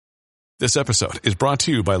This episode is brought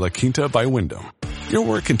to you by La Quinta by Wyndham. Your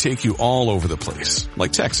work can take you all over the place,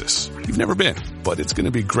 like Texas. You've never been, but it's going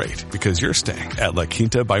to be great because you're staying at La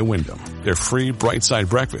Quinta by Wyndham. Their free Bright Side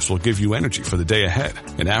breakfast will give you energy for the day ahead.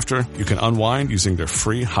 And after, you can unwind using their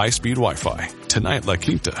free high-speed Wi-Fi. Tonight, La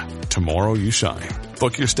Quinta. Tomorrow, you shine.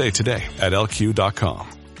 Book your stay today at LQ.com.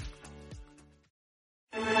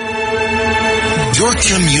 You're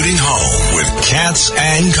commuting home with Katz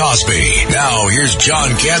and Cosby. Now, here's John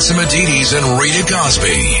Catsimatidis and Rita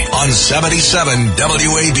Cosby on 77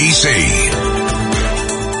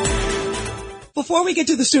 WABC. Before we get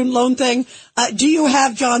to the student loan thing, do you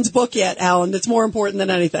have John's book yet, Alan? That's more important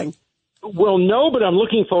than anything. Well, no, but I'm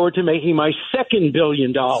looking forward to making my second $1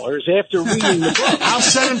 billion after reading the book. I'll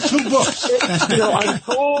send him 2 books. I'm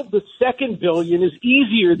told the second billion is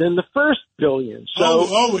easier than the first billion. So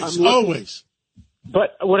always.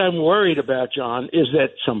 But what I'm worried about, John, is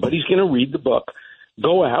that somebody's going to read the book,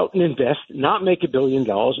 go out and invest, not make $1 billion,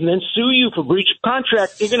 and then sue you for breach of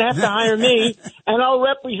contract. You're going to have to hire me, and I'll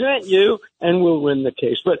represent you, and we'll win the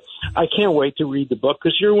case. But I can't wait to read the book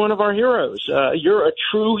because you're one of our heroes. You're a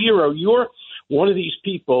true hero. You're one of these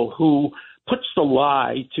people who puts the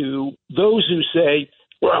lie to those who say,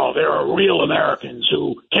 well, there are real Americans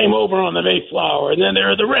who came over on the Mayflower, and then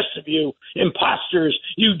there are the rest of you imposters,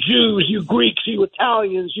 you Jews, you Greeks, you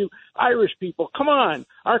Italians, you Irish people. Come on.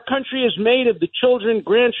 Our country is made of the children,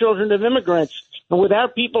 grandchildren of immigrants. And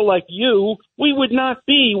without people like you, we would not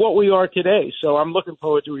be what we are today. So I'm looking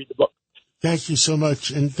forward to read the book. Thank you so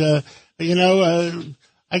much. And,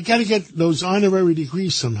 I got to get those honorary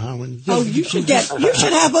degrees somehow. And you should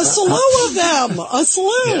have a slew of them. A slew.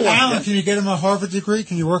 Yeah, Alan, can you get him a Harvard degree?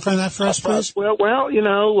 Can you work on that for us, please? If the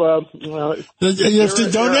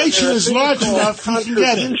donation is large enough, you can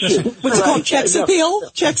get it. What's it called? Checks appeal?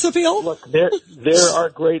 Checks appeal? Look, there are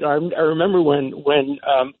great. I remember when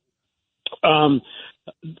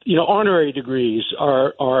honorary degrees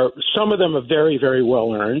are some of them are very, very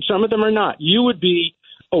well earned. Some of them are not. You would be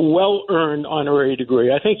a well-earned honorary degree.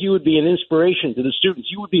 I think you would be an inspiration to the students.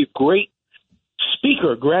 You would be a great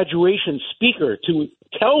speaker, graduation speaker, to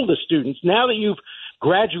tell the students, now that you've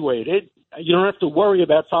graduated, you don't have to worry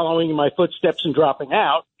about following in my footsteps and dropping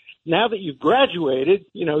out. Now that you've graduated,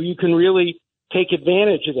 you can really take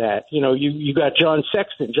advantage of that. You got John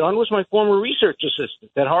Sexton. John was my former research assistant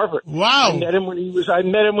at Harvard. Wow. I met him when he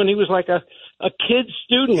was like a kid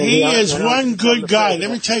student. He is one good guy. Let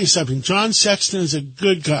me tell you something. John Sexton is a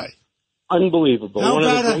good guy. Unbelievable.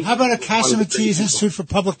 How about a Catsimatidis Institute for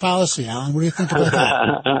Public Policy, Alan? What do you think about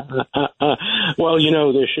that? Well,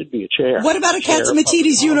 there should be a chair. What about a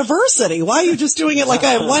Catsimatidis University? Why are you just doing it like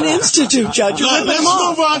a one institute, Judge? Let's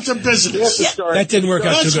move on to business. That didn't work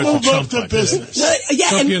out too good. Let's move on to business.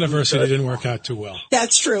 Trump University didn't work out too well.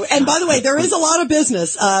 That's true. And by the way, there is a lot of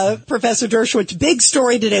business. Professor Dershowitz, big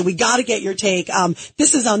story today. We got to get your take.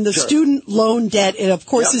 This is on the student loan debt. It, of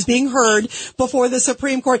course, is being heard before the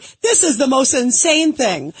Supreme Court. This is the most insane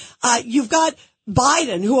thing. You've got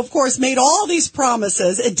Biden, who, of course, made all these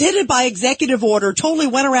promises, did it by executive order, totally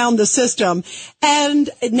went around the system, and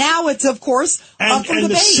now it's, of course, up for debate.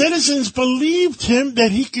 And the citizens believed him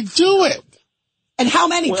that he could do it. And how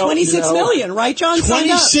many? 26 million, right, John?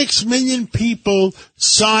 26 million people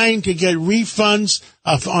signed to get refunds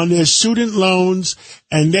on their student loans,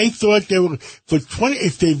 and they thought they were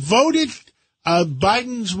if they voted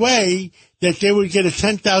Biden's way, that they would get a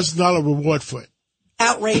 $10,000 reward for it.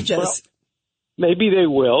 Outrageous. Well, maybe they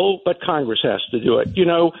will, but Congress has to do it.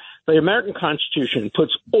 The American Constitution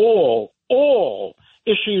puts all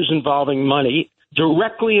issues involving money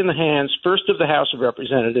directly in the hands, first of the House of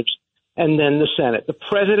Representatives and then the Senate. The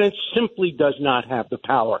president simply does not have the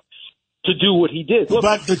power to do what he did. Look,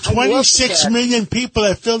 but the 26 million people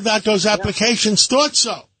that filled out those applications thought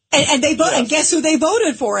so. And they voted, and guess who they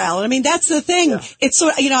voted for, Alan? I mean, that's the thing. Yeah. It's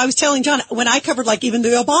so, I was telling John, when I covered even the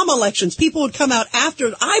Obama elections, people would come out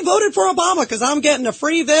after, I voted for Obama because I'm getting a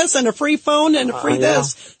free this and a free phone and a free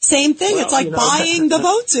this. Same thing. Well, it's like buying the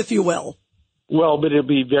votes, if you will. Well, but it'll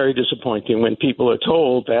be very disappointing when people are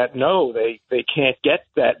told that, no, they can't get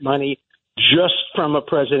that money just from a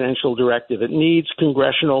presidential directive. It needs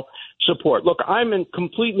congressional support. Look, I'm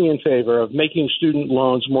completely in favor of making student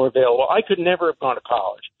loans more available. I could never have gone to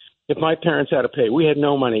college if my parents had to pay. We had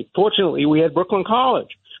no money. Fortunately, we had Brooklyn College,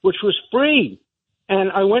 which was free. And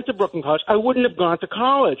I went to Brooklyn College. I wouldn't have gone to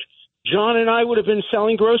college. John and I would have been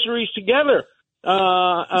selling groceries together.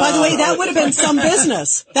 By the way, that would have been some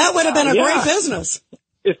business. That would have been a great business.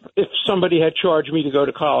 If somebody had charged me to go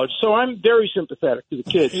to college. So I'm very sympathetic to the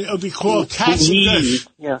kids. It would be called Katz and Dersh.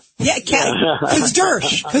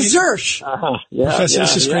 Kazdersh. Professor,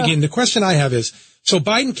 this is Craig. And the question I have is, So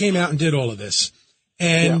Biden came out and did all of this.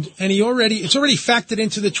 And it's already factored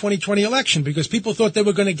into the 2020 election because people thought they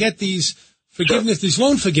were going to get these these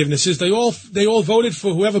loan forgivenesses. They all voted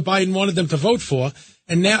for whoever Biden wanted them to vote for.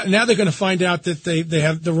 And now they're going to find out that they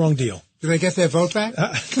have the wrong deal. Do they get their vote back?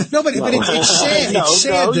 No, but it's sad. It's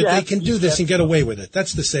sad that they can do this and get away with it.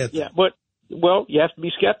 That's the sad thing. Yeah, but, well, you have to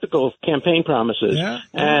be skeptical of campaign promises. Yeah.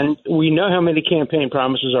 And we know how many campaign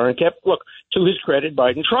promises aren't kept. Look, to his credit,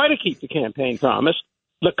 Biden tried to keep the campaign promise.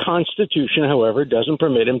 The Constitution, however, doesn't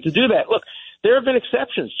permit him to do that. Look, there have been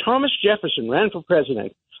exceptions. Thomas Jefferson ran for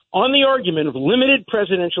president on the argument of limited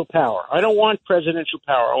presidential power. I don't want presidential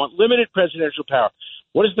power. I want limited presidential power.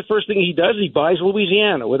 What is the first thing he does? He buys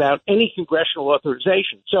Louisiana without any congressional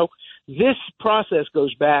authorization. So this process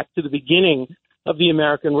goes back to the beginning of the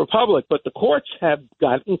American Republic, but the courts have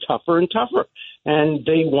gotten tougher and tougher, and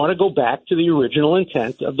they want to go back to the original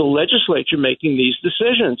intent of the legislature making these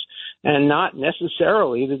decisions and not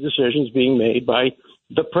necessarily the decisions being made by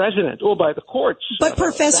the president or by the courts. But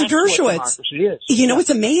Professor Dershowitz, you know what's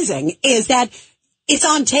amazing is that it's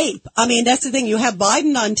on tape. I mean, that's the thing. You have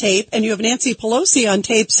Biden on tape and you have Nancy Pelosi on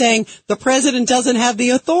tape saying the president doesn't have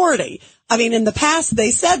the authority. I mean, in the past,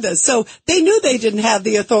 they said this. So they knew they didn't have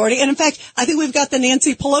the authority. And in fact, I think we've got the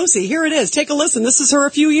Nancy Pelosi. Here it is. Take a listen. This is her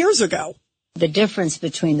a few years ago. The difference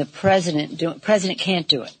between the president can't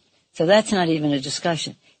do it. So that's not even a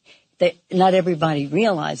discussion. Not everybody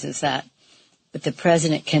realizes that. But the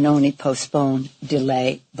president can only postpone,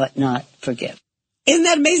 delay, but not forgive. Isn't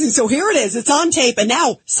that amazing? So here it is. It's on tape. And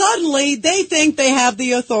now suddenly they think they have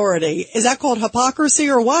the authority. Is that called hypocrisy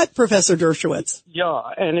or what, Professor Dershowitz? Yeah.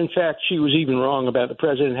 And in fact, she was even wrong about the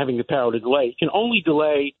president having the power to delay. He can only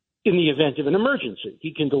delay in the event of an emergency.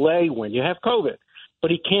 He can delay when you have COVID,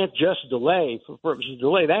 but he can't just delay for purposes of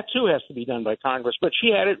delay. That too has to be done by Congress. But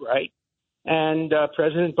she had it right. And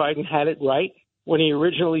President Biden had it right when he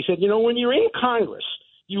originally said, when you're in Congress,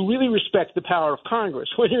 you really respect the power of Congress.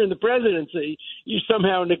 When you're in the presidency, you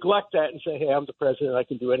somehow neglect that and say, hey, I'm the president, I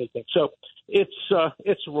can do anything. So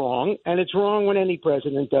it's wrong, and it's wrong when any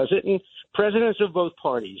president does it. And presidents of both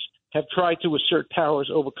parties have tried to assert powers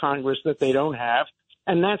over Congress that they don't have,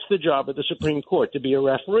 and that's the job of the Supreme Court, to be a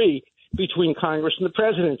referee between Congress and the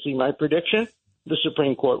presidency. My prediction, the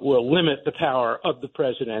Supreme Court will limit the power of the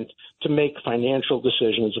president to make financial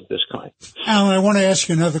decisions of this kind. Alan, I want to ask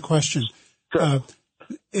you another question. Sure.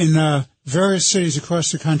 In various cities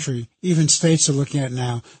across the country, even states are looking at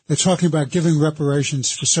now, they're talking about giving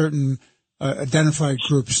reparations for certain identified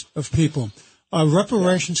groups of people. Are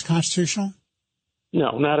reparations constitutional?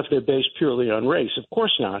 No, not if they're based purely on race. Of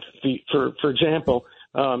course not. For example,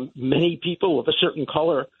 many people of a certain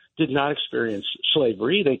color did not experience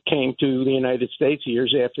slavery. They came to the United States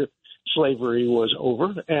years after slavery was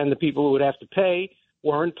over, and the people who would have to pay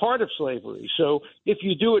weren't part of slavery. So if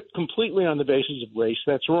you do it completely on the basis of race,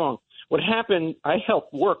 that's wrong. What happened, I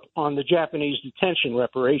helped work on the Japanese detention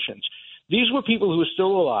reparations. These were people who were still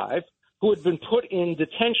alive, who had been put in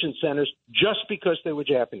detention centers just because they were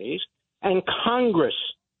Japanese, and Congress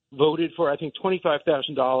voted for, I think,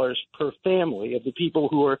 $25,000 per family of the people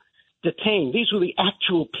who were detained. These were the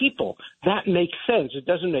actual people. That makes sense. It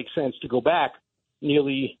doesn't make sense to go back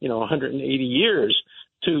nearly, 180 years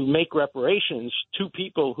to make reparations to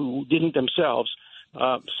people who didn't themselves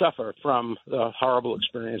suffer from the horrible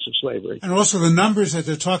experience of slavery. And also the numbers that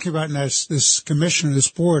they're talking about in this commission,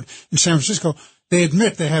 this board in San Francisco, they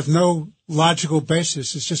admit they have no logical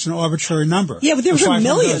basis. It's just an arbitrary number. Yeah, but there were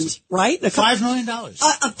millions, right? $5 million.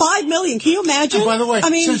 $5 million. Can you imagine? And by the way,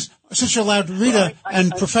 since you're allowed, Rita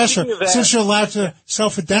and Professor, since you're allowed to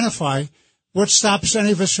self-identify, what stops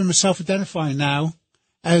any of us from self-identifying now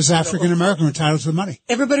as African American entitled to the money?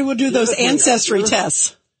 Everybody will do those ancestry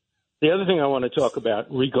tests. The other thing I want to talk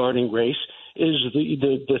about regarding race is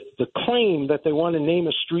the claim that they want to name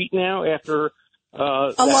a street now after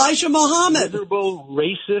Elijah Muhammad, miserable,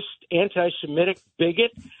 racist, anti-Semitic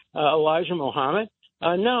bigot, Elijah Muhammad.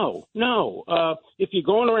 No. If you're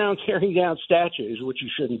going around tearing down statues, which you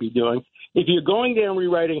shouldn't be doing, if you're going down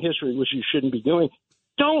rewriting history, which you shouldn't be doing,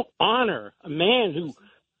 don't honor a man who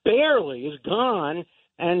barely is gone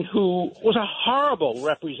and who was a horrible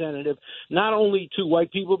representative, not only to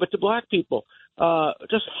white people, but to black people.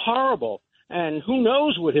 Just horrible. And who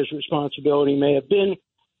knows what his responsibility may have been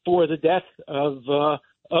for the death of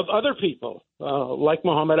other people, like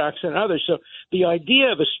Muhammad Aqsa and others. So the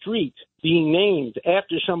idea of a street being named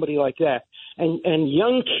after somebody like that and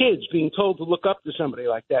young kids being told to look up to somebody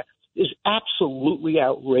like that is absolutely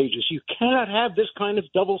outrageous. You cannot have this kind of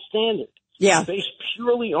double standard. Yeah. Based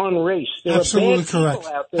purely on race. There Absolutely are bad correct.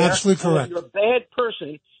 People out there. Absolutely correct. If you're a bad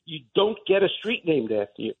person, you don't get a street named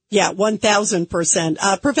after you. Yeah,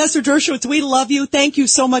 1,000%. Professor Dershowitz, we love you. Thank you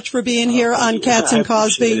so much for being here on Katz and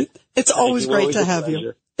Cosby. It's always great to have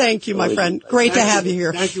you. Thank you, my friend. Great to have you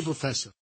here. Thank you, Professor.